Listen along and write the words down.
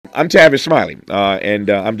I'm Tavis Smiley, and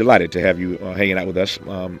I'm delighted to have you hanging out with us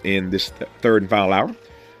in this third and final hour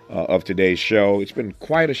of today's show. It's been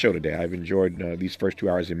quite a show today. I've enjoyed these first 2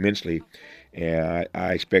 hours immensely, and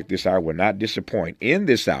I expect this hour will not disappoint. In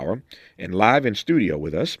this hour, and live in studio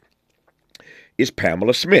with us, is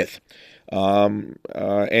Pamela Smith.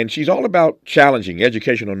 And she's all about challenging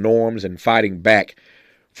educational norms and fighting back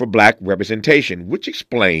for black representation, which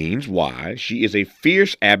explains why she is a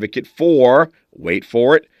fierce advocate for, wait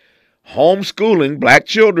for it, homeschooling black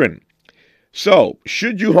children. So,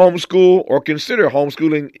 should you homeschool or consider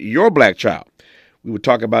homeschooling your black child? We will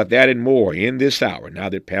talk about that and more in this hour, now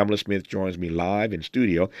that Pamela Smith joins me live in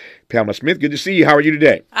studio. Pamela Smith, good to see you. How are you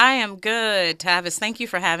today? I am good, Tavis. Thank you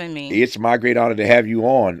for having me. It's my great honor to have you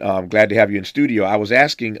on. I'm glad to have you in studio. I was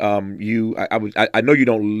asking you, I know you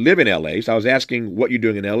don't live in L.A., so I was asking what you're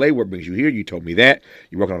doing in L.A., what brings you here. You told me that.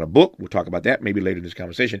 You're working on a book. We'll talk about that maybe later in this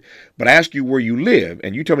conversation. But I asked you where you live,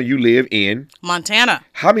 and you told me you live in Montana.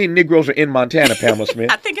 How many Negroes are in Montana, Pamela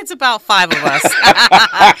Smith? I think it's about 5 of us.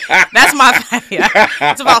 That's my, yeah.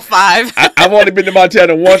 It's about 5. I've only been to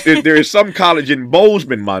Montana once. There is some college in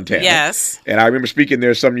Bozeman, Montana. Yes. And I remember speaking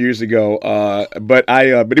there some years ago. But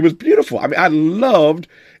it was beautiful. I mean, I loved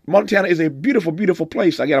Montana. Is a beautiful, beautiful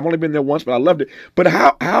place. Again, I've only been there once, but I loved it. But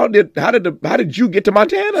how did you get to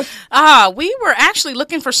Montana? We were actually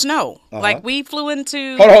looking for snow. Like we flew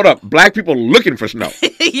into. Hold up. Black people looking for snow.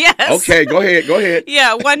 Yes. Okay, go ahead.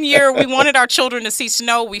 Yeah, one year we wanted our children to see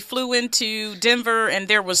snow. We flew into Denver and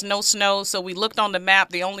there was no snow. So we looked on the map.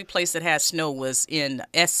 The only place that had snow was in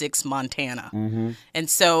Essex, Montana. Mm-hmm. And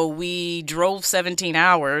so we drove 17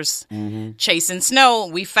 hours chasing snow.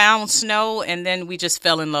 We found snow and then we just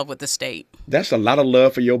fell in love with the state. That's a lot of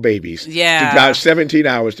love for your babies. Yeah. To drive 17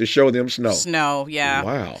 hours to show them snow. Snow, yeah.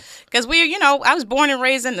 Wow. Because I was born and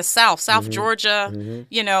raised in the South Georgia.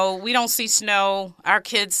 Mm-hmm. We don't see snow. Our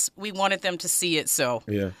kids, we wanted them to see it. So,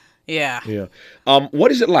 yeah.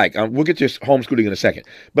 What is it like? We'll get to homeschooling in a second.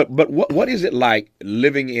 But what is it like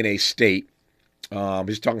living in a state? I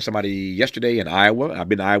was talking to somebody yesterday in Iowa. I've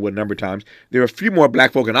been to Iowa a number of times. There are a few more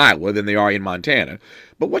black folk in Iowa than there are in Montana.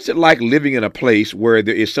 But what's it like living in a place where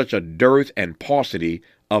there is such a dearth and paucity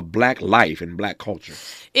of black life and black culture?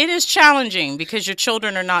 It is challenging because your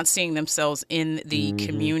children are not seeing themselves in the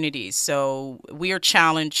communities. So we are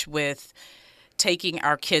challenged with taking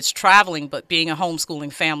our kids traveling, but being a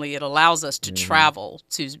homeschooling family, it allows us to travel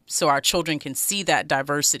so our children can see that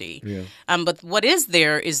diversity. Yeah. But what is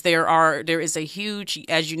there is a huge,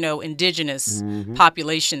 as you know, indigenous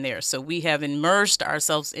population there. So we have immersed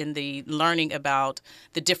ourselves in the learning about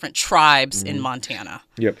the different tribes in Montana.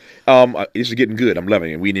 Yep. This is getting good. I'm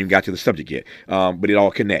loving it. We didn't even got to the subject yet, but it all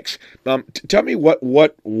connects. Tell me what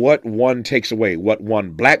one takes away, what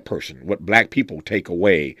black people take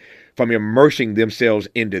away from immersing themselves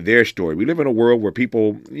into their story. We live in a world where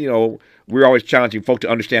people, we're always challenging folk to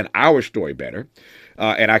understand our story better.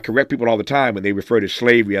 And I correct people all the time when they refer to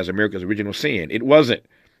slavery as America's original sin. It wasn't.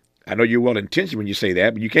 I know you're well-intentioned when you say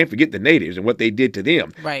that, but you can't forget the natives and what they did to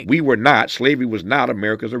them. Right. Slavery was not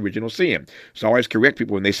America's original sin. So I always correct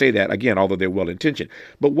people when they say that, again, although they're well-intentioned.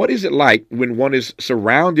 But what is it like when one is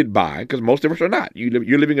surrounded by, because most of us are not,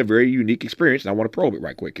 you're living a very unique experience, and I want to probe it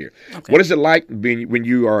right quick here. Okay. What is it like when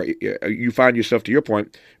you find yourself, to your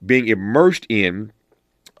point, being immersed in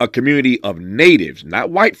a community of natives,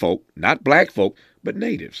 not white folk, not black folk, but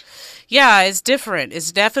natives? Yeah, it's different.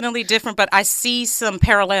 It's definitely different, but I see some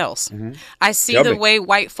parallels. I see the way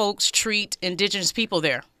white folks treat indigenous people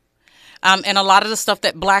there. And a lot of the stuff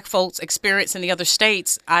that black folks experience in the other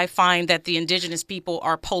states, I find that the indigenous people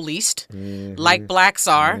are policed like blacks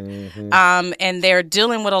are. And they're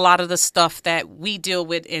dealing with a lot of the stuff that we deal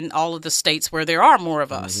with in all of the states where there are more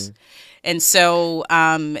of us. And so,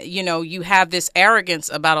 you have this arrogance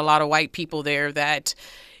about a lot of white people there that,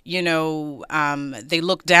 they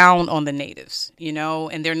look down on the natives,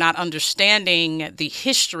 and they're not understanding the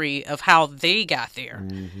history of how they got there.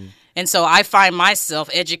 And so I find myself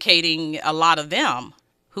educating a lot of them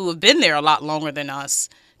who have been there a lot longer than us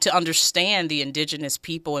to understand the indigenous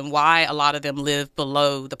people and why a lot of them live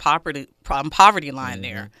below the poverty line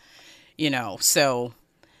there, So,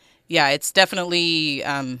 yeah, it's definitely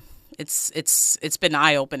it's been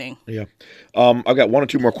eye-opening. Yeah. I've got 1 or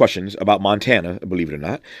 2 more questions about Montana, believe it or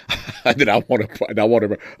not, that I want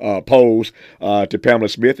to pose to Pamela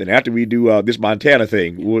Smith. And after we do this Montana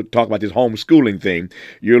thing, we'll talk about this homeschooling thing.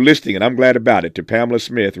 You're listening, and I'm glad about it, to Pamela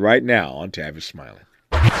Smith right now on Tavis Smiley.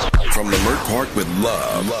 From Leimert Park with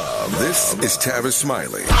love, this is Tavis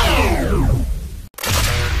Smiley.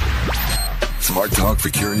 Smart talk for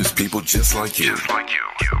curious people just like you.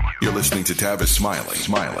 You're listening to Tavis Smiley.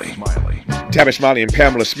 Tavis Smiley and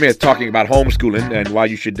Pamela Smith talking about homeschooling and why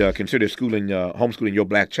you should consider homeschooling your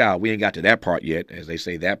black child. We ain't got to that part yet, as they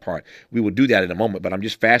say, that part. We will do that in a moment, but I'm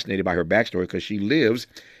just fascinated by her backstory because she lives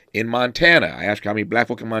in Montana. I asked her how many black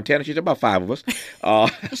folk in Montana. She said about 5 of us.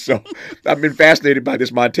 So I've been fascinated by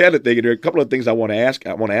this Montana thing, and there are a couple of things I want to ask.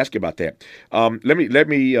 I want to ask you about that. Let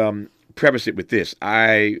me preface it with this.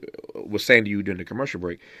 I was saying to you during the commercial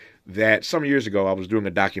break that some years ago I was doing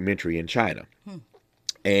a documentary in China,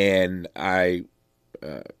 and I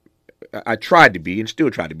tried to be and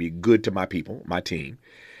still try to be good to my people, my team.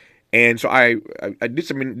 And so I did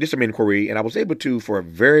some inquiry, and I was able to, for a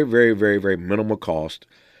very, very, very, very minimal cost,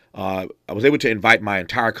 I was able to invite my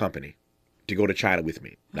entire company to go to China with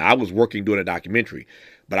me. Now, I was working doing a documentary,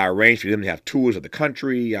 but I arranged for them to have tours of the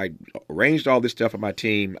country. I arranged all this stuff for my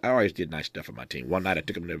team. I always did nice stuff for my team. One night I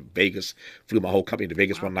took them to Vegas, flew my whole company to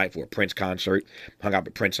Vegas one night for a Prince concert, hung out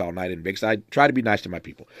with Prince all night in Vegas. I tried to be nice to my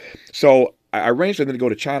people. So I arranged for them to go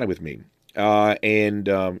to China with me. And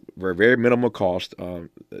for a very minimal cost,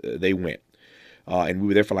 they went. And we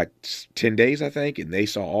were there for like 10 days, I think, and they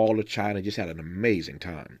saw all of China, just had an amazing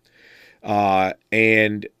time.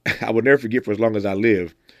 And I will never forget for as long as I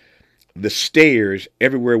live, the stares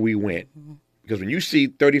everywhere we went. Because when you see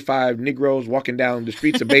 35 Negroes walking down the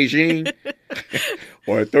streets of Beijing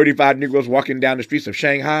or 35 Negroes walking down the streets of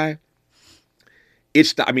Shanghai,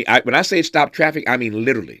 when I say it stopped traffic, I mean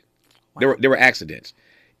literally. Wow. There were accidents.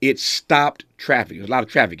 It stopped traffic. There's a lot of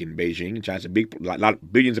traffic in Beijing. In China's a lot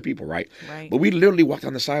of billions of people, right? But we literally walked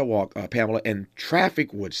on the sidewalk, Pamela, and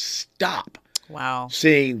traffic would stop. Wow.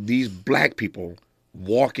 Seeing these black people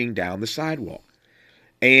walking down the sidewalk.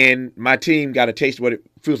 And my team got a taste of what it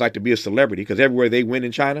feels like to be a celebrity, because everywhere they went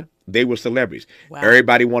in China, they were celebrities. Wow.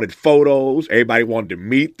 Everybody wanted photos. Everybody wanted to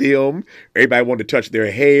meet them. Everybody wanted to touch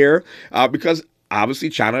their hair, because obviously,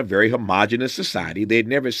 China, a very homogenous society. They'd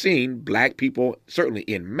never seen black people, certainly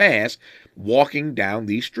in mass, walking down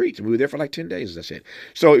these streets. And we were there for like 10 days, as I said.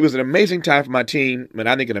 So it was an amazing time for my team, and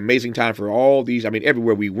I think an amazing time for all these,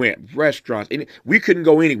 everywhere we went, restaurants. And we couldn't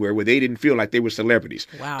go anywhere where they didn't feel like they were celebrities.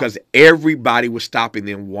 Wow. Because everybody was stopping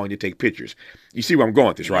them wanting to take pictures. You see where I'm going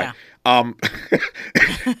with this, right? Yeah.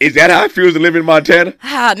 Is that how it feels to live in Montana?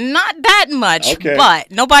 Not that much, okay. But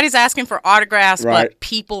nobody's asking for autographs, right. But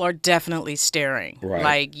people are definitely staring. Right.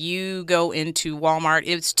 Like, you go into Walmart,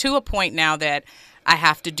 it's to a point now that I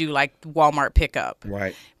have to do like Walmart pickup.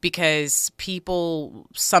 Right. Because people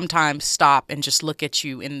sometimes stop and just look at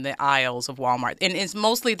you in the aisles of Walmart. And it's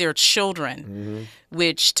mostly their children,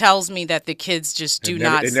 which tells me that the kids just They've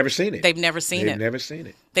never seen it. They've never seen it.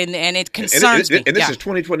 And it concerns me. And this is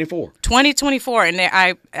 2024. 2024.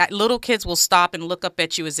 And little kids will stop and look up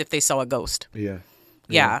at you as if they saw a ghost. Yeah.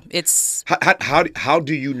 Yeah, it's how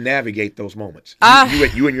do you navigate those moments?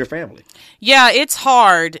 You and your family. Yeah, it's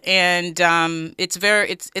hard, and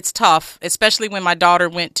it's tough, especially when my daughter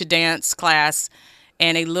went to dance class,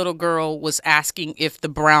 and a little girl was asking if the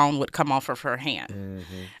brown would come off of her hand.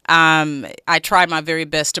 I try my very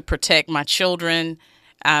best to protect my children,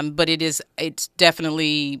 but it's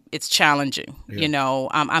definitely challenging. Yeah.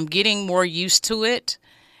 I'm getting more used to it.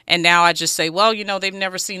 And now I just say, well, they've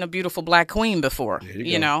never seen a beautiful black queen before,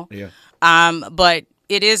 Yeah. But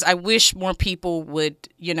it is, I wish more people would,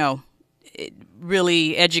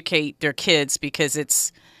 really educate their kids, because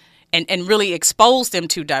and really expose them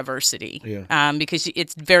to diversity. Yeah. Because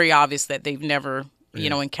it's very obvious that they've never,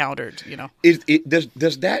 encountered,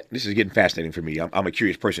 Does that, this is getting fascinating for me. I'm a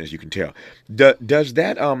curious person, as you can tell. Does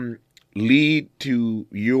that lead to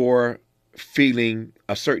your feeling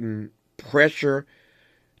a certain pressure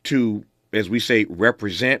to, as we say,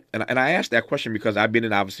 represent? And I ask that question because I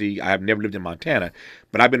have never lived in Montana,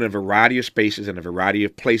 but I've been in a variety of spaces and a variety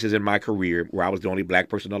of places in my career where I was the only black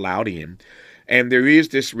person allowed in. And there is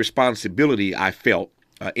this responsibility I felt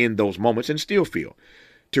in those moments, and still feel,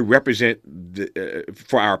 to represent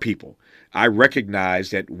for our people. I recognize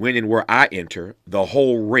that when and where I enter, the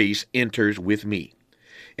whole race enters with me.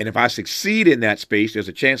 And if I succeed in that space, there's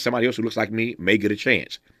a chance somebody else who looks like me may get a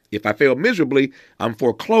chance. If I fail miserably, I'm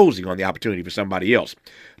foreclosing on the opportunity for somebody else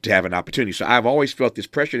to have an opportunity. So I've always felt this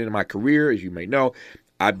pressure in my career. As you may know,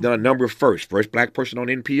 I've done a number of firsts. First black person on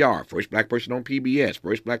NPR, first black person on PBS,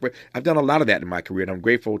 I've done a lot of that in my career, and I'm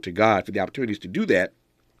grateful to God for the opportunities to do that.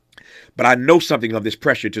 But I know something of this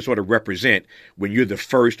pressure to sort of represent when you're the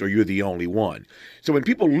first or you're the only one. So when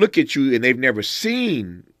people look at you and they've never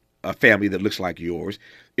seen a family that looks like yours.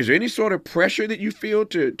 Is there any sort of pressure that you feel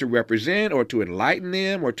to represent or to enlighten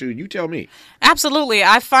them or to, you tell me? Absolutely.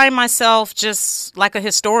 I find myself just like a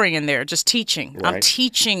historian there, just teaching. Right. I'm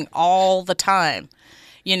teaching all the time.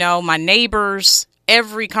 You know, my neighbors,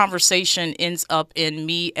 every conversation ends up in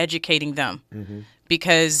me educating them.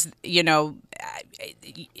 Because, you know,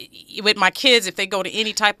 with my kids, if they go to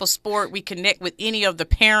any type of sport, we connect with any of the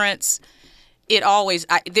parents. It always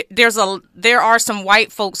there are some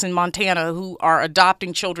white folks in Montana who are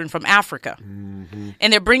adopting children from Africa,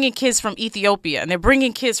 and they're bringing kids from Ethiopia, and they're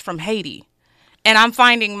bringing kids from Haiti, and I'm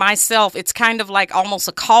finding myself, it's kind of like almost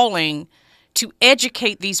a calling to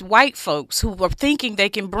educate these white folks who are thinking they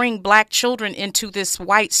can bring black children into this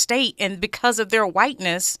white state, and because of their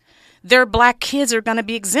whiteness, their black kids are going to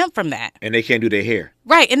be exempt from that. And they can't do their hair.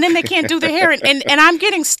 Right, and then they can't do their hair. And I'm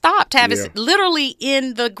getting stopped, Tavis, literally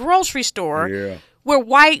in the grocery store where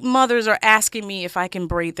white mothers are asking me if I can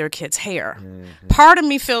braid their kids' hair. Part of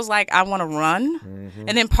me feels like I want to run,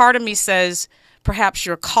 and then part of me says, perhaps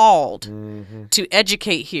you're called to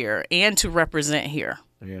educate here and to represent here.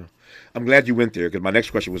 Yeah. I'm glad you went there because my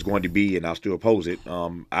next question was going to be, and I'll still pose it.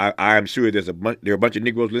 I'm sure there are a bunch of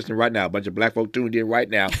Negroes listening right now, a bunch of black folk tuned in right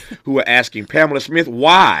now who are asking Pamela Smith,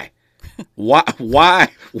 why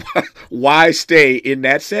stay in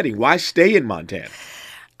that setting? Why stay in Montana?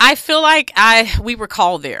 I feel like we were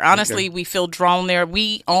called there. Honestly, we feel drawn there.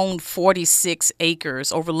 We own 46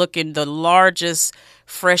 acres overlooking the largest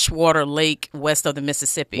freshwater lake west of the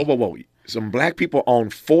Mississippi. Whoa. Some black people own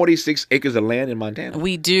 46 acres of land in Montana.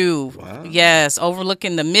 We do. Wow. Yes,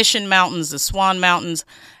 overlooking the Mission Mountains, the Swan Mountains.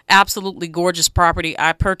 Absolutely gorgeous property.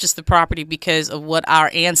 I purchased the property because of what our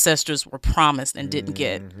ancestors were promised and didn't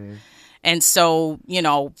get. And so,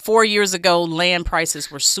 4 years ago, land prices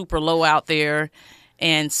were super low out there.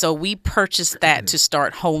 And so we purchased that to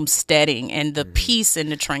start homesteading, and the peace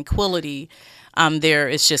and the tranquility there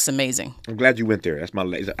is just amazing. I'm glad you went there.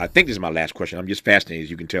 I think this is my last question. I'm just fascinated, as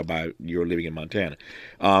you can tell by your living in Montana.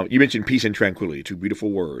 You mentioned peace and tranquility, two beautiful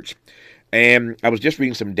words. And I was just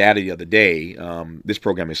reading some data the other day. This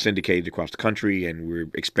program is syndicated across the country, and we're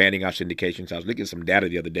expanding our syndication. So I was looking at some data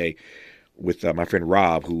the other day with my friend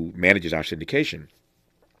Rob, who manages our syndication.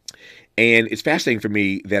 And it's fascinating for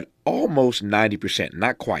me that almost 90%,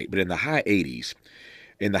 not quite, but in the high 80s,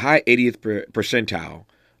 in the high 80th percentile,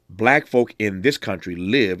 black folk in this country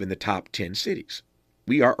live in the top 10 cities.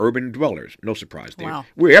 We are urban dwellers. No surprise there. Wow.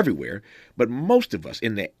 We're everywhere. But most of us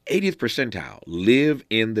in the 80th percentile live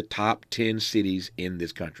in the top 10 cities in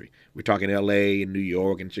this country. We're talking L.A. and New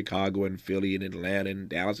York and Chicago and Philly and Atlanta and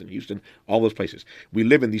Dallas and Houston, all those places. We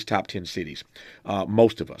live in these top 10 cities,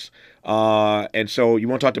 most of us. And so you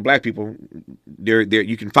want to talk to black people,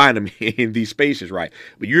 you can find them in these spaces, right?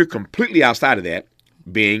 But you're completely outside of that,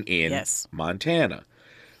 being in Montana.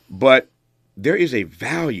 But there is a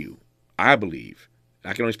value, I believe,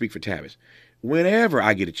 I can only speak for Tavis, whenever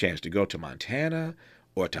I get a chance to go to Montana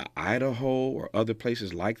or to Idaho or other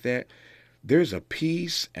places like that, there's a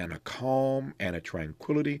peace and a calm and a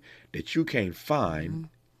tranquility that you can't find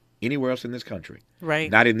anywhere else in this country. Right.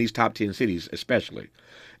 Not in these top 10 cities especially.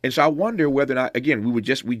 And so I wonder whether or not, again, we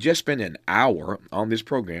just spent an hour on this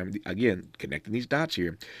program, again, connecting these dots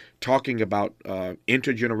here, talking about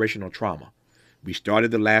intergenerational trauma. We started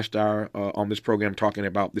the last hour on this program talking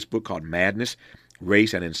about this book called Madness,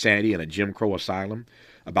 Race and Insanity in a Jim Crow Asylum,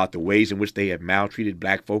 about the ways in which they have maltreated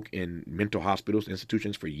black folk in mental hospitals,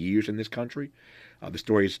 institutions for years in this country. The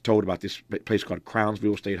story is told about this place called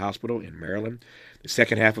Crownsville State Hospital in Maryland. The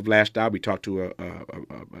second half of last hour, we talked to a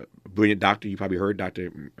brilliant doctor. You probably heard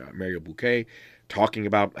Dr. Mario Bouquet talking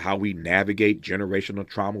about how we navigate generational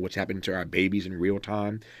trauma, what's happening to our babies in real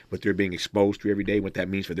time, what they're being exposed to every day, what that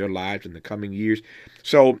means for their lives in the coming years.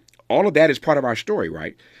 So all of that is part of our story,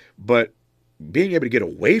 right? But being able to get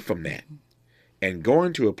away from that and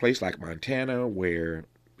going to a place like Montana where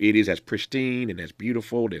it is as pristine and as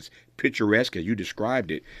beautiful, as picturesque as you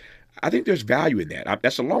described it, I think there's value in that.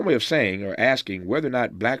 That's a long way of saying or asking whether or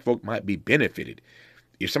not black folk might be benefited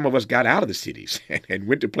if some of us got out of the cities and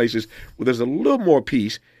went to places where there's a little more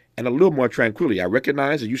peace and a little more tranquility. I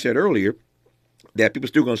recognize, as you said earlier, that people are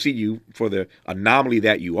still going to see you for the anomaly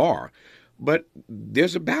that you are. But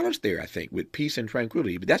there's a balance there, I think, with peace and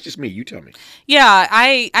tranquility. But that's just me. You tell me. Yeah,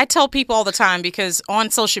 I tell people all the time, because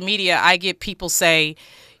on social media, I get people say,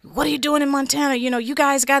 what are you doing in Montana? You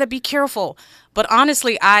guys got to be careful. But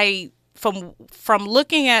honestly, from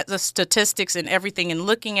looking at the statistics and everything and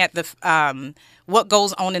looking at the what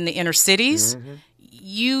goes on in the inner cities,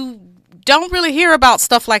 you don't really hear about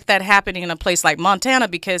stuff like that happening in a place like Montana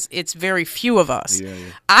because it's very few of us. Yeah, yeah.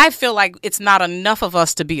 I feel like it's not enough of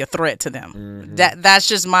us to be a threat to them. That's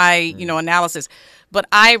just my analysis. But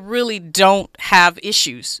I really don't have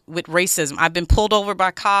issues with racism. I've been pulled over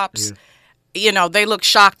by cops. Yeah. They look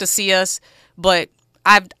shocked to see us, but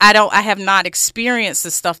I have not experienced the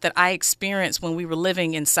stuff that I experienced when we were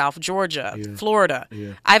living in South Georgia, Florida.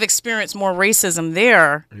 Yeah. I've experienced more racism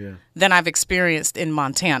there than I've experienced in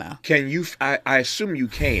Montana. Can you? I assume you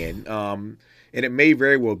can, and it may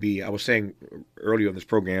very well be. I was saying earlier on this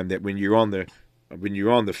program that when you're on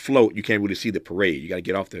the float, you can't really see the parade. You got to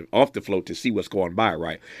get off the float to see what's going by,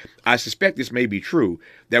 right? I suspect this may be true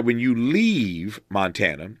that when you leave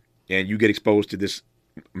Montana and you get exposed to this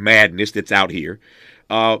madness that's out here,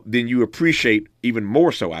 then you appreciate even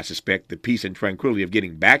more so, I suspect, the peace and tranquility of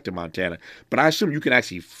getting back to Montana. But I assume you can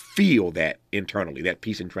actually feel that internally, that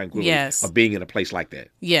peace and tranquility of being in a place like that.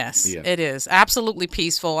 Yes, it is. Absolutely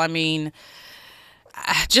peaceful. I mean,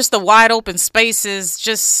 just the wide open spaces,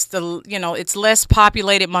 just it's less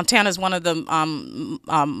populated. Montana is one of the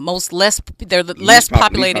least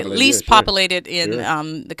populated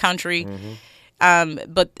in the country. Mm-hmm.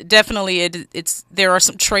 But definitely there are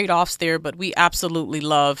some trade-offs there, but we absolutely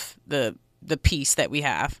love the peace that we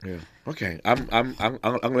have. Yeah. Okay. I'm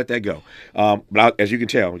gonna let that go. But as you can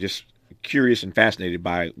tell, just curious and fascinated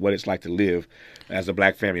by what it's like to live as a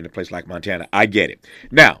black family in a place like Montana. I get it.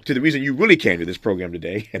 Now, to the reason you really came to this program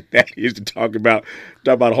today, and that is to talk about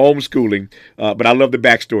homeschooling. But I love the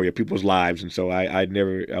backstory of people's lives, and so I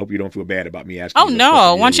hope you don't feel bad about me asking. Oh no,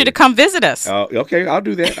 I want you to come visit us. Okay, I'll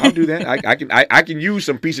do that. I can use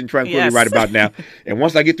some peace and tranquility right about now. And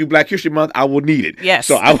once I get through Black History Month, I will need it. Yes.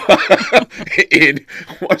 So and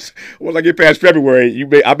once I get past February,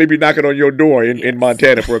 I may be knocking on your door in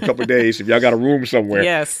Montana for a couple of days. If y'all got a room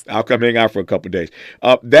somewhere, I'll come hang out for a couple of days.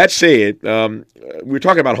 That said, we're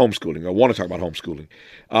talking about homeschooling, or want to talk about homeschooling,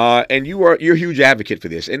 and you're a huge advocate for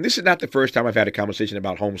this. And this is not the first time I've had a conversation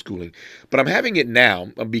about homeschooling, but I'm having it now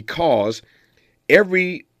because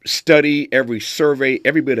every study, every survey,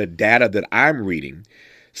 every bit of data that I'm reading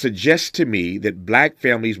suggests to me that black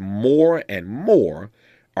families more and more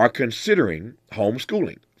are considering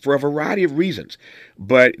homeschooling for a variety of reasons.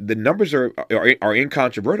 But the numbers are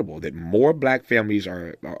incontrovertible that more black families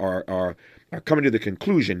are coming to the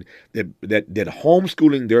conclusion that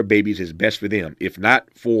homeschooling their babies is best for them. If not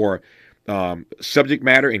for subject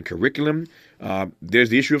matter and curriculum, there's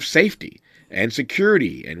the issue of safety and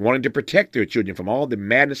security and wanting to protect their children from all the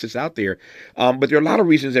madness that's out there. But there are a lot of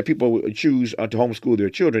reasons that people choose to homeschool their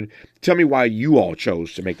children. Tell me why you all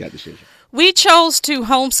chose to make that decision. We chose to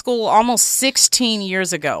homeschool almost 16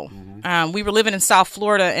 years ago. Mm-hmm. We were living in South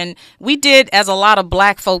Florida, and we did as a lot of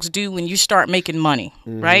black folks do when you start making money,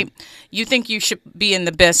 right? You think you should be in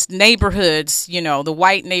the best neighborhoods, the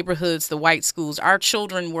white neighborhoods, the white schools. Our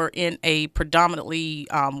children were in a predominantly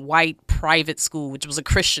white private school, which was a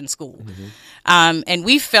Christian school. Mm-hmm. And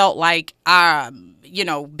we felt like,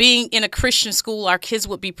 being in a Christian school, our kids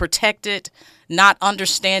would be protected, not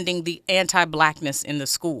understanding the anti-blackness in the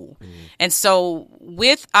school. Mm. And so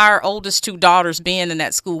with our oldest two daughters being in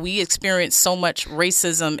that school, we experienced so much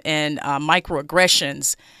racism and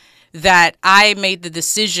microaggressions that I made the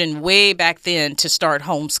decision way back then to start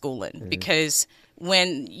homeschooling. Because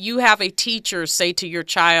when you have a teacher say to your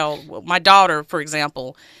child, my daughter, for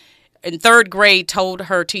example, in third grade told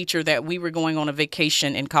her teacher that we were going on a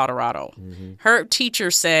vacation in Colorado. Mm-hmm. Her teacher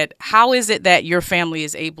said, "How is it that your family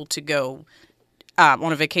is able to go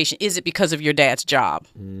on a vacation? Is it because of your dad's job?"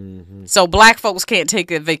 Mm-hmm. So black folks can't take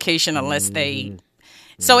a vacation unless they...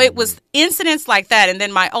 So it was incidents like that. And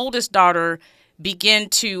then my oldest daughter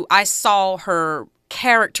I saw her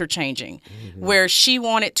character changing, where she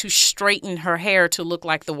wanted to straighten her hair to look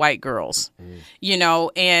like the white girls,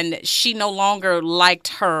 and she no longer liked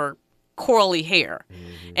her curly hair.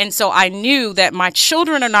 And so I knew that my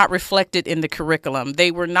children are not reflected in the curriculum.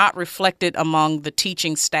 They were not reflected among the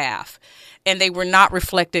teaching staff, and they were not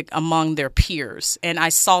reflected among their peers. And I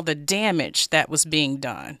saw the damage that was being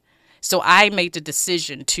done. So I made the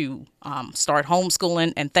decision to start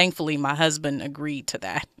homeschooling, and thankfully my husband agreed to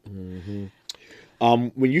that. Mm-hmm.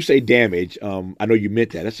 When you say damage, I know you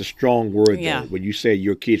meant that. That's a strong word, though, when you say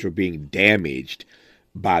your kids were being damaged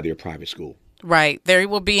by their private school. Right. They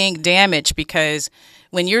were being damaged because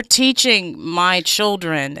when you're teaching my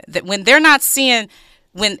children that when they're not seeing,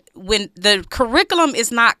 when the curriculum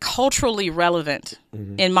is not culturally relevant,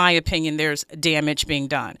 in my opinion, there's damage being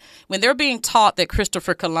done. When they're being taught that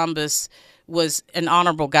Christopher Columbus was an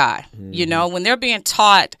honorable guy, when they're being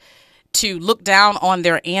taught to look down on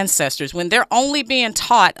their ancestors when they're only being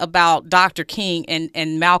taught about Dr. King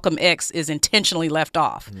and Malcolm X is intentionally left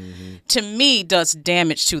off, to me, does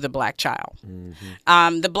damage to the black child.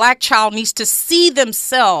 The black child needs to see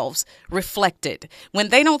themselves reflected. When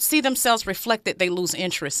they don't see themselves reflected, they lose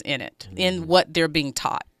interest in it, in what they're being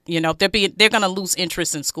taught. They're going to lose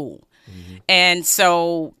interest in school. And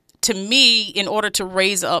so, to me, in order to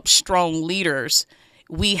raise up strong leaders,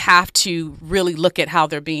 we have to really look at how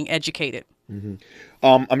they're being educated.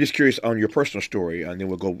 I'm just curious on your personal story, and then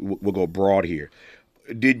we'll go broad here.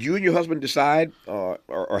 Did you and your husband decide,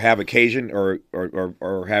 or have occasion,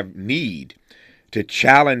 or have need to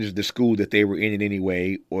challenge the school that they were in any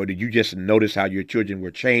way, or did you just notice how your children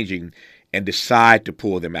were changing and decide to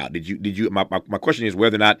pull them out? Did you? My question is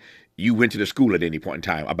whether or not you went to the school at any point in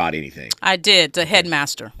time about anything. I did. The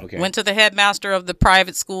headmaster. Okay. Went to the headmaster of the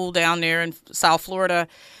private school down there in South Florida.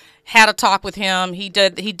 Had a talk with him. He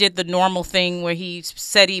did the normal thing where he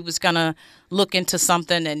said he was going to look into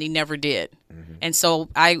something, and he never did. And so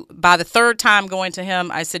by the third time going to him,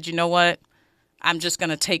 I said, you know what? I'm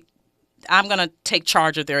going to take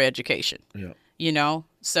charge of their education. Yeah.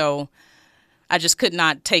 So I just could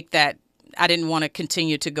not take that. I didn't want to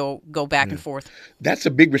continue to go back and forth. That's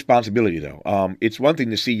a big responsibility, though. It's one thing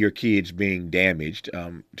to see your kids being damaged,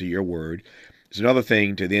 to your word. It's another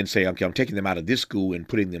thing to then say, okay, I'm taking them out of this school and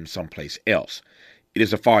putting them someplace else. It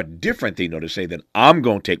is a far different thing, though, to say that I'm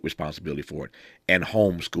going to take responsibility for it and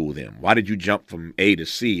homeschool them. Why did you jump from A to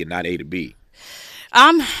C and not A to B?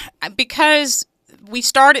 Because we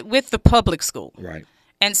started with the public school. Right.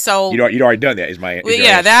 And so you'd already done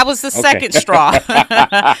that. That was the second straw.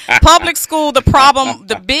 Public school.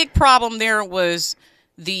 The big problem there was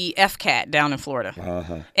the FCAT down in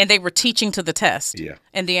Florida, and they were teaching to the test. Yeah.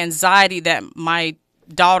 And the anxiety that my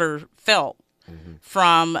daughter felt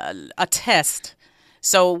from a test.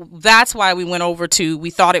 So that's why we went over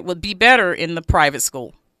we thought it would be better in the private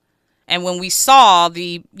school. And when we saw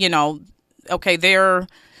they're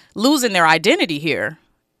losing their identity here.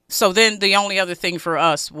 So then the only other thing for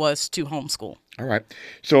us was to homeschool. All right.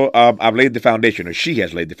 So I've laid the foundation, or she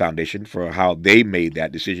has laid the foundation for how they made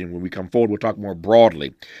that decision. When we come forward, we'll talk more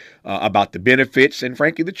broadly about the benefits and,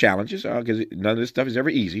 frankly, the challenges, because none of this stuff is ever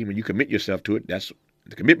easy. When you commit yourself to it,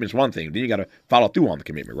 the commitment's one thing. Then you got to follow through on the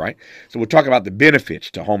commitment, right? So we'll talk about the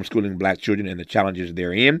benefits to homeschooling black children and the challenges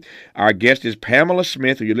therein. Our guest is Pamela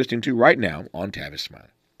Smith, who you're listening to right now on Tavis Smiley.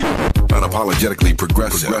 Unapologetically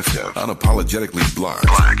progressive. Unapologetically black.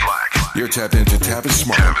 You're tapped into Tavis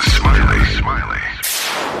Smiley.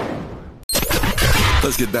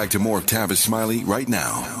 Let's get back to more of Tavis Smiley right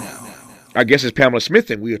now. Our guest is Pamela Smith,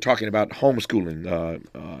 and we are talking about homeschooling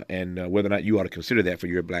and whether or not you ought to consider that for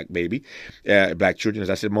your black children. As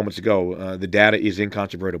I said moments ago, the data is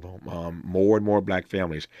incontrovertible. More and more black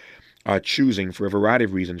families are choosing, for a variety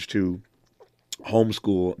of reasons, to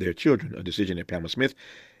homeschool their children, a decision that Pamela Smith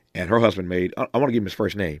and her husband made. I want to give him his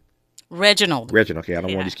first name. Reginald. Okay. I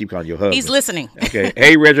don't want to just keep calling you husband. He's listening. Okay.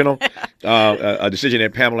 Hey, Reginald. A decision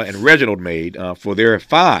that Pamela and Reginald made for their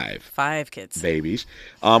five kids. Babies.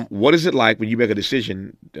 What is it like when you make a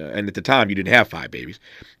decision, and at the time you didn't have 5 babies,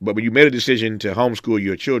 but when you made a decision to homeschool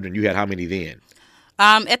your children, you had how many then?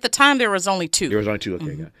 At the time, there was only 2. There was only 2.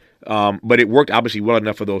 Okay. But it worked obviously well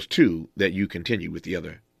enough for those 2 that you continued with the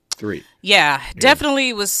other 3. Yeah,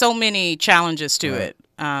 definitely was so many challenges to it.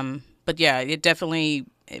 But yeah, it definitely,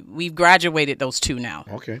 we've graduated those 2 now.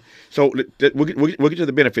 Okay. So we'll get to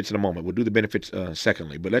the benefits in a moment. We'll do the benefits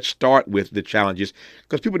secondly. But let's start with the challenges,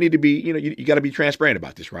 because people need to be, you got to be transparent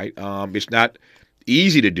about this, right? It's not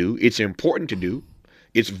easy to do. It's important to do.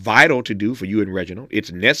 It's vital to do for you and Reginald.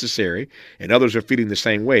 It's necessary, and others are feeling the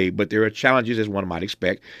same way, but there are challenges as one might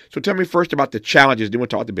expect. So tell me first about the challenges, then we'll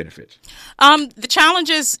talk the benefits. The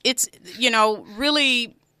challenges, it's,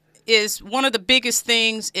 really is one of the biggest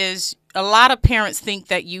things is a lot of parents think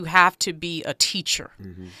that you have to be a teacher.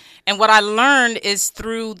 And what I learned is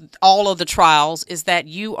through all of the trials is that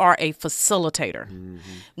you are a facilitator.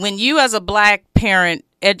 When you as a black parent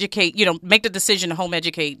educate, make the decision to home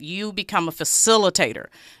educate, you become a facilitator.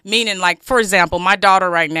 Meaning, like, for example, my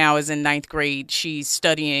daughter right now is in 9th grade. She's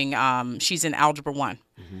studying, she's in Algebra 1.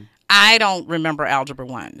 I don't remember Algebra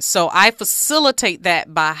 1. So I facilitate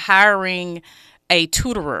that by hiring a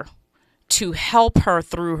tutorer to help her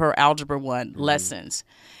through her Algebra 1 lessons.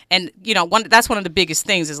 And, that's one of the biggest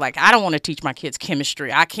things is, like, I don't want to teach my kids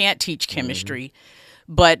chemistry. I can't teach chemistry.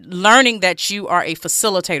 But learning that you are a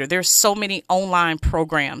facilitator, there's so many online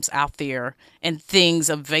programs out there and things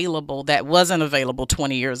available that wasn't available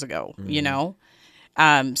 20 years ago,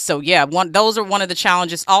 So, yeah, those are one of the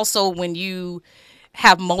challenges. Also, when you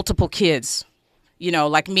have multiple kids,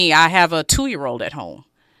 Like me, I have a 2-year-old at home.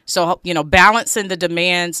 So, balancing the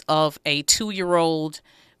demands of a 2-year-old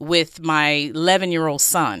with my 11-year-old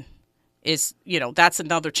son is, that's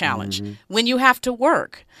another challenge. When you have to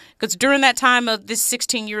work, because during that time of this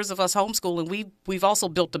 16 years of us homeschooling, we've also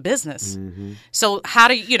built a business. So how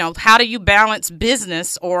do you balance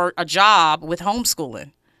business or a job with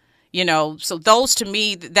homeschooling? So those, to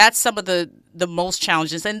me, that's some of the most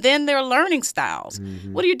challenges. And then their learning styles.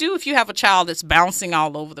 What do you do if you have a child that's bouncing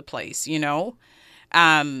all over the place,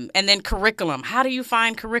 and then curriculum. How do you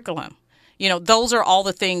find curriculum? Those are all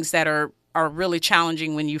the things that are really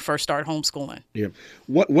challenging when you first start homeschooling. Yeah.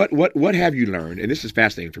 What have you learned? And this is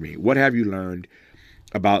fascinating for me. What have you learned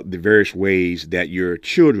about the various ways that your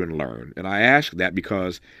children learn? And I ask that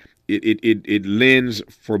because it lends,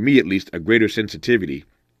 for me at least, a greater sensitivity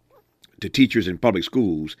to teachers in public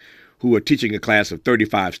schools who are teaching a class of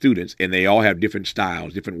 35 students, and they all have different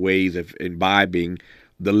styles, different ways of imbibing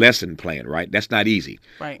the lesson plan, right? That's not easy.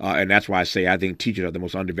 Right. And that's why I say I think teachers are the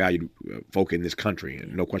most undervalued folk in this country,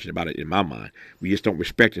 and no question about it in my mind. We just don't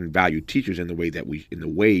respect and value teachers in the ways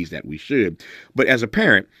that we should. But as a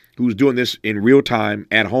parent who's doing this in real time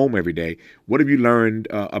at home every day, what have you learned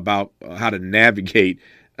about how to navigate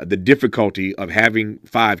the difficulty of having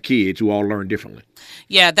 5 kids who all learn differently?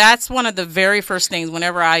 Yeah, that's one of the very first things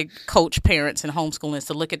whenever I coach parents in homeschooling is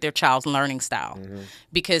to look at their child's learning style,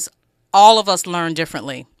 because all of us learn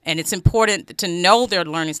differently, and it's important to know their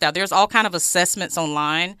learning style. There's all kind of assessments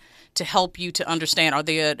online to help you to understand, are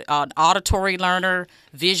they an auditory learner,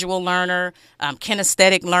 visual learner,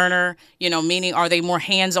 kinesthetic learner, meaning are they more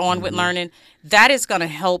hands-on with learning? That is going to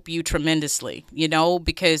help you tremendously,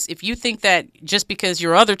 because if you think that just because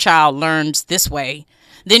your other child learns this way,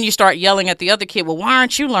 then you start yelling at the other kid, well, why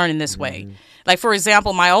aren't you learning this way? Like, for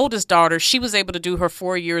example, my oldest daughter, she was able to do her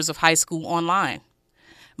 4 years of high school online.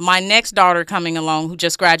 My next daughter coming along, who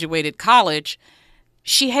just graduated college,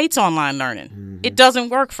 she hates online learning. It doesn't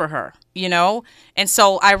work for her, And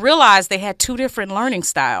so I realized they had 2 different learning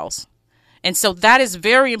styles. And so that is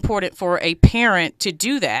very important for a parent to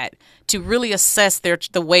do that, to really assess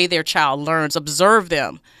the way their child learns, observe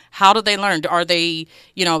them. How do they learn? Are they,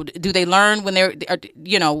 do they learn when they're,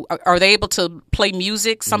 are they able to play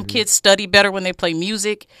music? Some kids study better when they play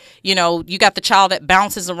music. You got the child that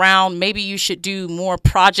bounces around. Maybe you should do more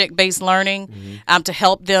project-based learning to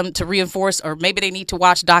help them to reinforce, or maybe they need to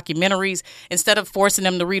watch documentaries. Instead of forcing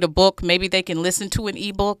them to read a book, maybe they can listen to an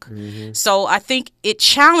ebook. So I think it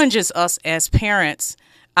challenges us as parents,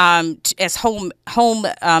 as home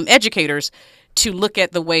educators, to look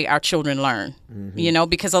at the way our children learn,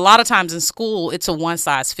 because a lot of times in school, it's a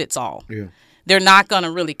one-size-fits-all. Yeah. They're not going to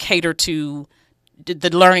really cater to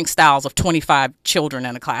the learning styles of 25 children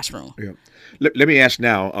in a classroom. Yeah. Let me ask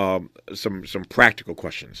now some practical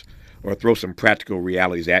questions, or throw some practical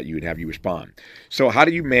realities at you and have you respond. So how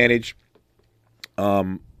do you manage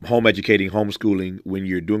home educating, homeschooling, when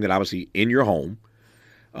you're doing it obviously in your home,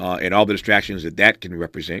 and all the distractions that can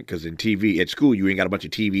represent? Because in TV at school, you ain't got a bunch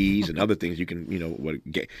of TVs and other things you can,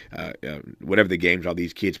 whatever the games all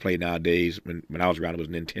these kids play nowadays. When I was around, it was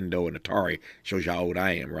Nintendo and Atari. Shows you how old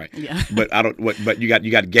I am, right? Yeah. But you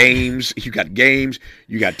got games, you got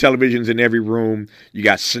televisions in every room, you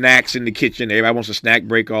got snacks in the kitchen. Everybody wants a snack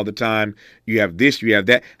break all the time. You have this, you have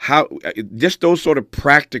that. How just those sort of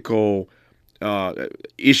practical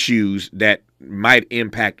issues that might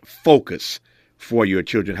impact focus for your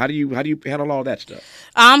children. How do you handle all that stuff?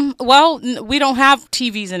 Well, we don't have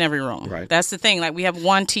TVs in every room. Right. That's the thing. Like, we have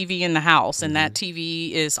one TV in the house, and that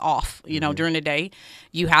TV is off, during the day.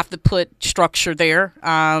 You have to put structure there.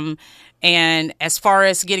 And as far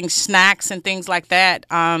as getting snacks and things like that,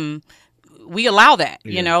 we allow that.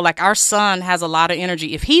 Like, our son has a lot of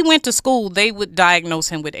energy. If he went to school, they would diagnose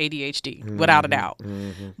him with ADHD, without a doubt.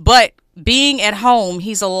 But being at home,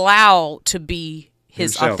 he's allowed to be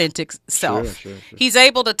his authentic self. Sure. He's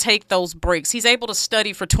able to take those breaks. He's able to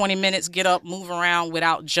study for 20 minutes, get up, move around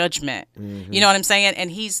without judgment. You know what I'm saying? And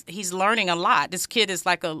he's learning a lot. This kid is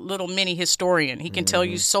like a little mini historian. He can tell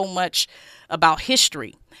you so much about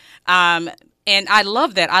history. And I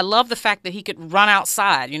love that. I love the fact that he could run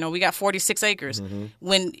outside. We got 46 acres.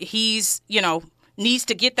 When he's, needs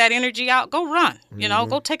to get that energy out, go run.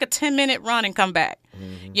 Go take a 10-minute run and come back.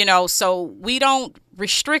 So we don't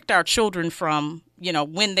restrict our children from,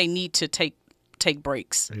 when they need to take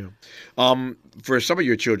breaks. Yeah. For some of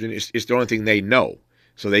your children, it's the only thing they know,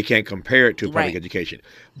 so they can't compare it to public education.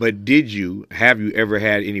 But have you ever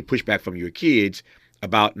had any pushback from your kids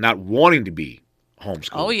about not wanting to be homeschooled?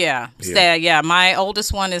 Oh, yeah. Yeah. My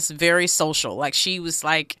oldest one is very social. Like, she was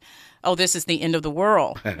like, oh, this is the end of the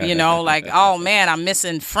world. Like, oh man, I'm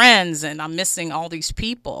missing friends and I'm missing all these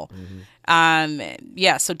people.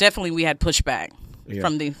 So definitely we had pushback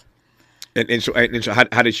from the. And so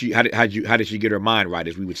how did she get her mind right,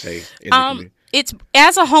 as we would say in the community? It's,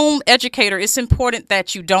 as a home educator, it's important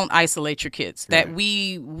that you don't isolate your kids. That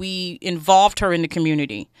we involved her in the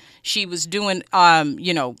community. She was doing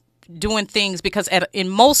doing things because in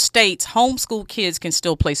most states, homeschool kids can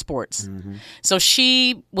still play sports. So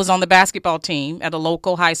she was on the basketball team at a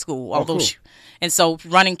local high school, although and so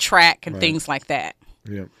running track and things like that.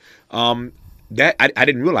 Yeah. That I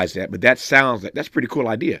didn't realize that, but that sounds like that's a pretty cool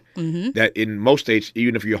idea. That in most states,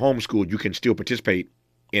 even if you're homeschooled, you can still participate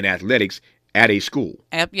in athletics at a school.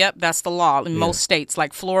 Yep, that's the law in most states,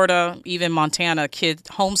 like Florida, even Montana.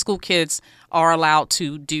 Homeschool kids are allowed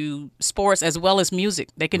to do sports as well as music.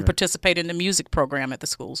 They can participate in the music program at the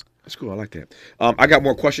schools. That's cool. I like that. I got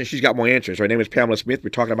more questions. She's got more answers. Her name is Pamela Smith. We're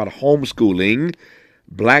talking about homeschooling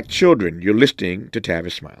black children. You're listening to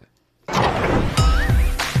Tavis Smiley.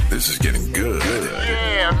 This is getting good.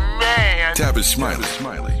 Yeah, man. Tavis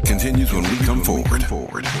Smiley continues when we come forward.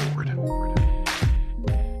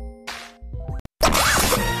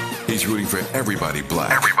 He's rooting for everybody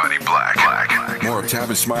black. More of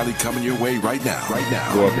Tavis Smiley coming your way right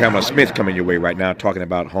now. More of Pamela Smith coming your way right now, talking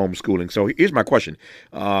about homeschooling. So here's my question.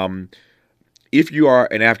 If you are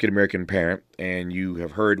an African-American parent and you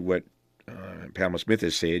have heard what Pamela Smith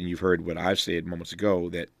has said, and you've heard what I've said moments ago,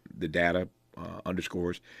 that the data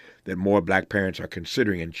underscores that more black parents are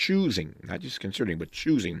considering and choosing, not just considering, but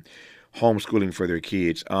choosing homeschooling for their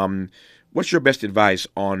kids. What's your best advice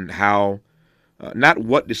on how, not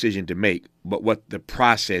what decision to make, but what the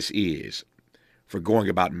process is for going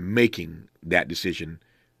about making that decision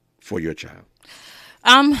for your child?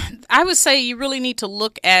 I would say you really need to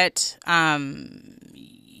look at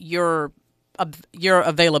your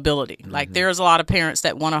availability. Like, there's a lot of parents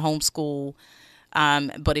that want to homeschool,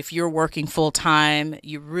 but if you're working full time,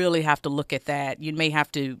 you really have to look at that. You may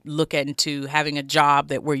have to look into having a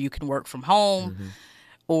job where you can work from home,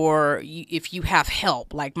 or if you have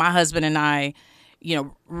help. Like my husband and I,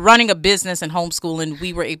 running a business and homeschooling,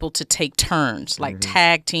 we were able to take turns, like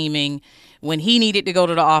tag teaming. When he needed to go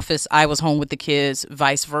to the office, I was home with the kids,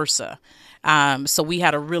 vice versa. So we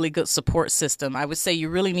had a really good support system. I would say you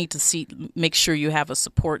really need to make sure you have a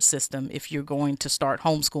support system if you're going to start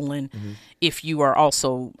homeschooling, if you are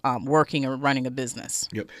also working or running a business.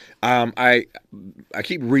 Yep. I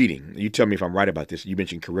keep reading. You tell me if I'm right about this. You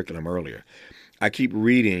mentioned curriculum earlier. I keep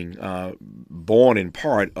reading, born in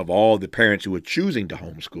part of all the parents who are choosing to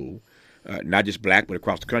homeschool, not just black, but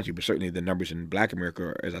across the country, but certainly the numbers in black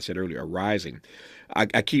America, as I said earlier, are rising.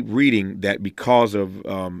 I keep reading that because of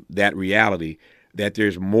that reality, that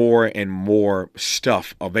there's more and more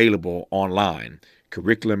stuff available online,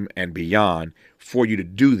 curriculum and beyond, for you to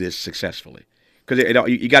do this successfully. Because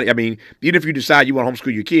you got, I mean, even if you decide you want to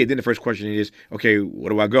homeschool your kid, then the first question is, okay, where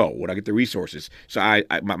do I go? Where do I get the resources? So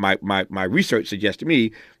my research suggests to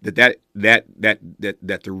me that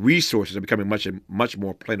the resources are becoming much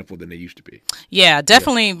more plentiful than they used to be. Yeah,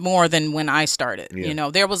 definitely more than when I started. Yeah.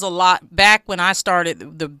 There was a lot back when I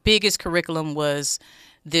started. The biggest curriculum was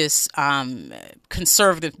this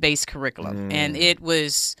conservative-based curriculum, and it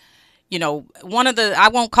was, one of the, I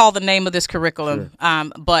won't call the name of this curriculum,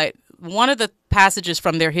 but one of the passages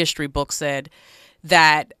from their history book said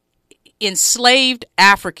that enslaved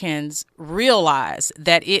Africans realized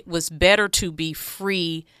that it was better to be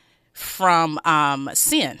free from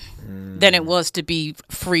sin than it was to be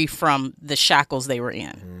free from the shackles they were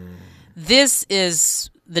in. This is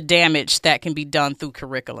the damage that can be done through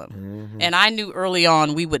curriculum. And I knew early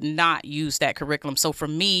on we would not use that curriculum. So for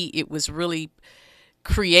me, it was really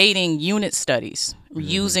creating unit studies,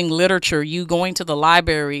 using literature, you going to the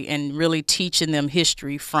library and really teaching them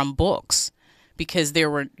history from books, because there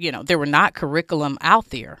were not curriculum out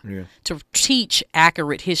there to teach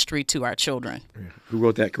accurate history to our children. Yeah. Who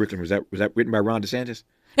wrote that curriculum? Was that written by Ron DeSantis?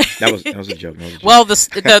 That was a joke. Well, the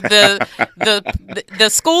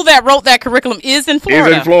school that wrote that curriculum is in Florida.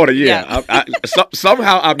 Is in Florida, yeah.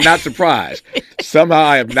 Somehow I'm not surprised. Somehow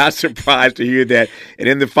I am not surprised to hear that. And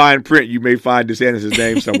in the fine print, you may find DeSantis'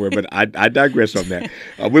 name somewhere. But I digress on that.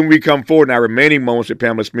 When we come forward in our remaining moments with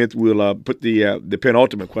Pamela Smith, we'll put the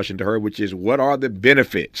penultimate question to her, which is, what are the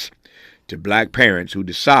benefits to black parents who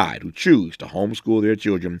choose to homeschool their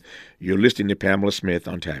children? You're listening to Pamela Smith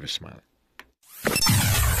on Tavis Smiley.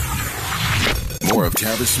 More of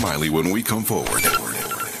Tavis Smiley when we come forward.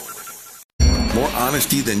 More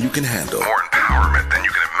honesty than you can handle. More empowerment than you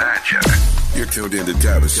can imagine. You're tuned in to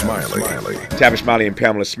Tavis Smiley. Tavis Smiley and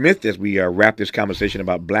Pamela Smith, as we wrap this conversation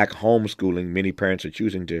about black homeschooling. Many parents are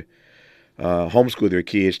choosing to homeschool their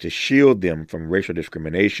kids to shield them from racial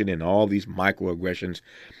discrimination and all these microaggressions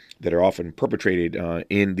that are often perpetrated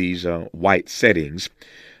in these white settings.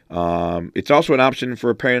 It's also an option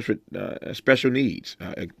for parents with special needs,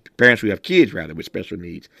 parents who have kids, rather, with special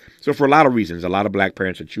needs. So for a lot of reasons, a lot of black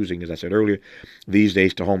parents are choosing, as I said earlier, these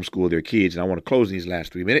days to homeschool their kids. And I want to close in these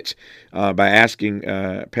last 3 minutes by asking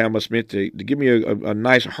Pamela Smith to give me a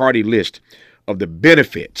nice, hearty list of the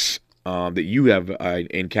benefits that you have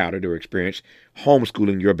encountered or experienced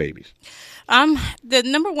homeschooling your babies. The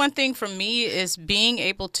number one thing for me is being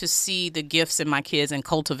able to see the gifts in my kids and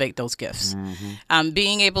cultivate those gifts.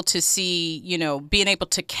 Being able to see, being able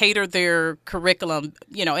to cater their curriculum.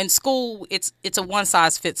 In school, it's a one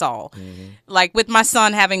size fits all. Like with my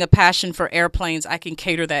son having a passion for airplanes, I can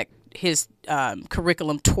cater his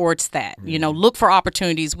curriculum towards that. Look for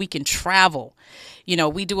opportunities. We can travel.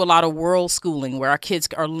 We do a lot of world schooling where our kids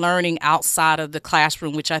are learning outside of the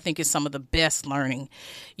classroom, which I think is some of the best learning.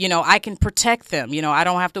 I can protect them. I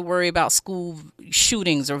don't have to worry about school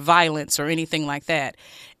shootings or violence or anything like that.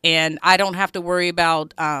 And I don't have to worry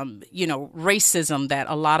about, racism that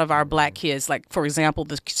a lot of our black kids, like, for example,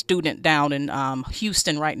 the student down in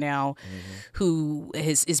Houston right now who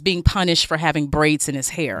is being punished for having braids in his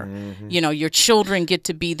hair. Your children get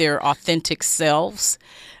to be their authentic selves.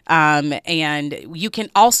 And you can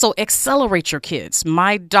also accelerate your kids.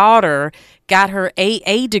 My daughter got her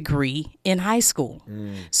AA degree in high school.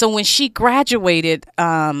 So when she graduated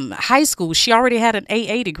high school, she already had an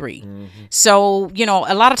AA degree. So,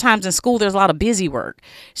 a lot of times in school, there's a lot of busy work.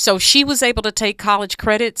 So she was able to take college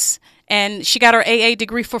credits and she got her AA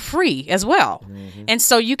degree for free as well. And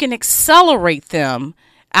so you can accelerate them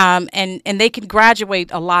and they can graduate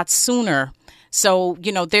a lot sooner. So,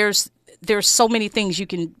 there's so many things you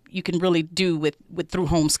can really do with through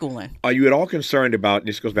homeschooling. Are you at all concerned about,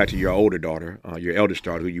 this goes back to your older daughter, your eldest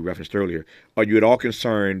daughter, who you referenced earlier, are you at all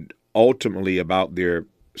concerned ultimately about their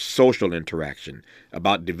social interaction,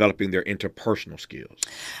 about developing their interpersonal skills?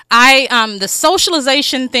 The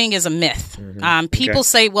socialization thing is a myth. People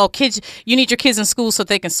say, well, kids, you need your kids in school so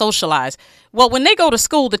they can socialize. Well, when they go to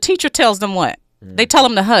school, the teacher tells them what? They tell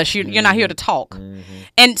them to hush. You're not here to talk.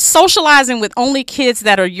 And socializing with only kids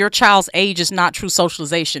that are your child's age is not true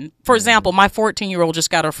socialization. For example, my 14-year-old just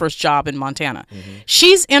got her first job in Montana.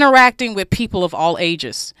 She's interacting with people of all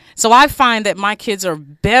ages. So I find that my kids are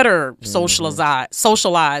better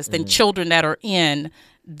socialized than children that are in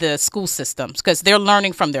the school systems because they're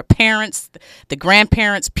learning from their parents, the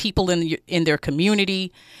grandparents, people in their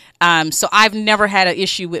community. So I've never had an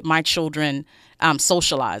issue with my children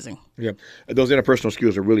socializing. Yeah, those interpersonal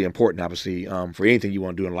skills are really important, obviously, for anything you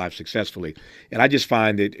want to do in life successfully. And I just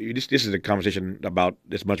find that this is a conversation about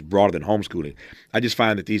that's much broader than homeschooling. I just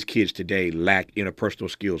find that these kids today lack interpersonal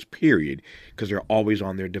skills, period, because they're always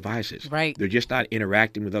on their devices. Right. They're just not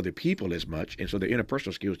interacting with other people as much, and so their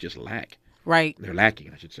interpersonal skills just lack. Right. They're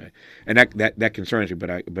lacking, I should say, and that concerns me. But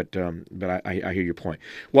I hear your point.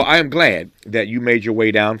 Well, I am glad that you made your way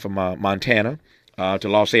down from Montana to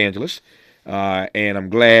Los Angeles. And I'm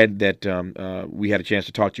glad that we had a chance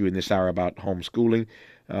to talk to you in this hour about homeschooling.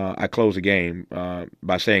 I close the game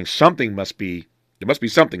by saying there must be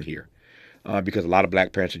something here because a lot of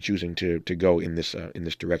black parents are choosing to go in this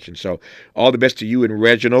direction. So all the best to you and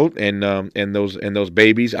Reginald and those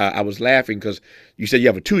babies. I was laughing because you said you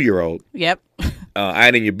have a 2-year-old. Yep. I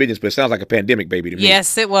ain't in your business, but it sounds like a pandemic baby to me.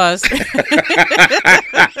 Yes, it was.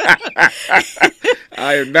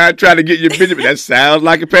 I am not trying to get your business, but that sounds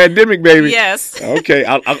like a pandemic baby. Yes. Okay,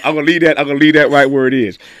 I'm gonna leave that. I'm gonna leave that right where it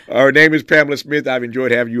is. Her name is Pamela Smith. I've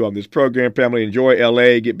enjoyed having you on this program, Pamela. Enjoy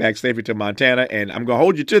LA. Get back safely to Montana, and I'm gonna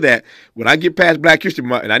hold you to that. When I get past Black History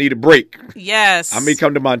Month and I need a break, yes, I may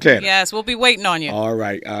come to Montana. Yes, we'll be waiting on you. All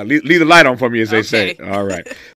right. Leave the light on for me, as they say. All right.